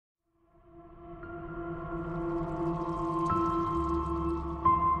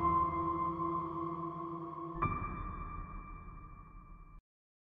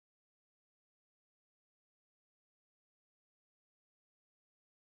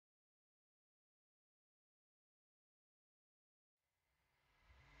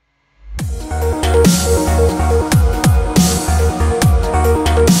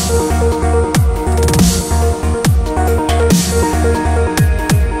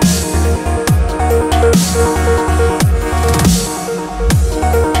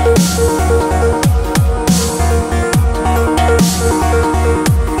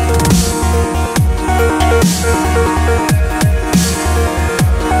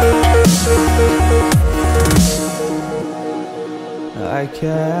I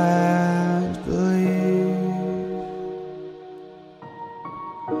can't believe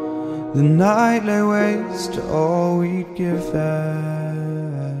the night lay waste to all we'd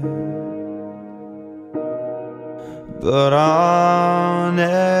given. But honestly,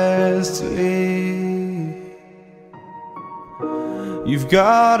 you've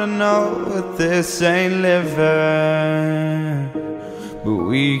gotta know that this ain't living. But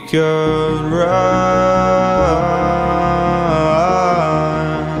we could run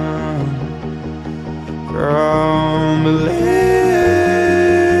from Elysium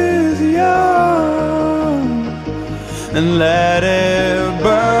and let it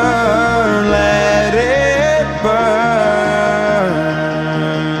burn, let it burn.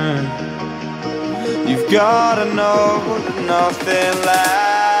 You've gotta know that nothing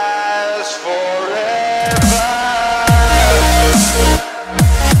lasts forever.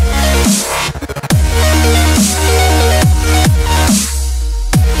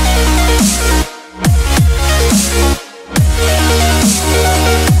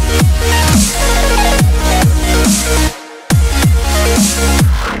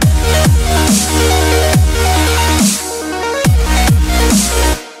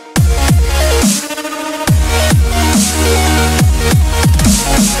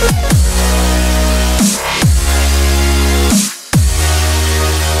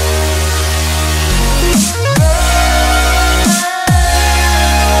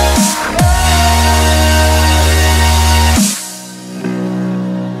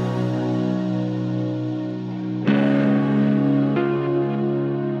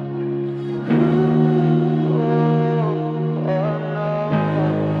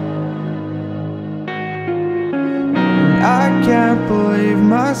 I can't believe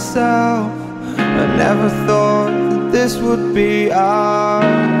myself. I never thought that this would be our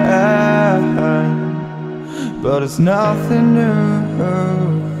end, but it's nothing new.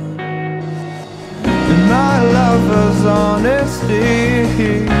 And my lover's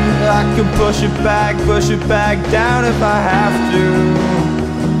honesty, I can push it back down if I have to.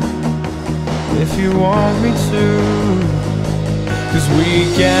 If you want me to, 'cause we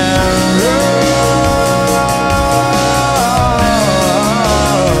can run.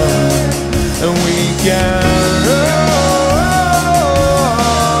 And we can run.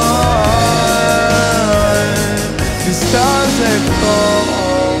 The stars they fall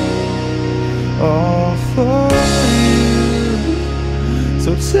all for you. So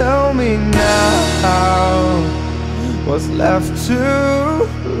tell me now, what's left to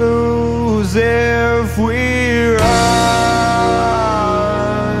lose if we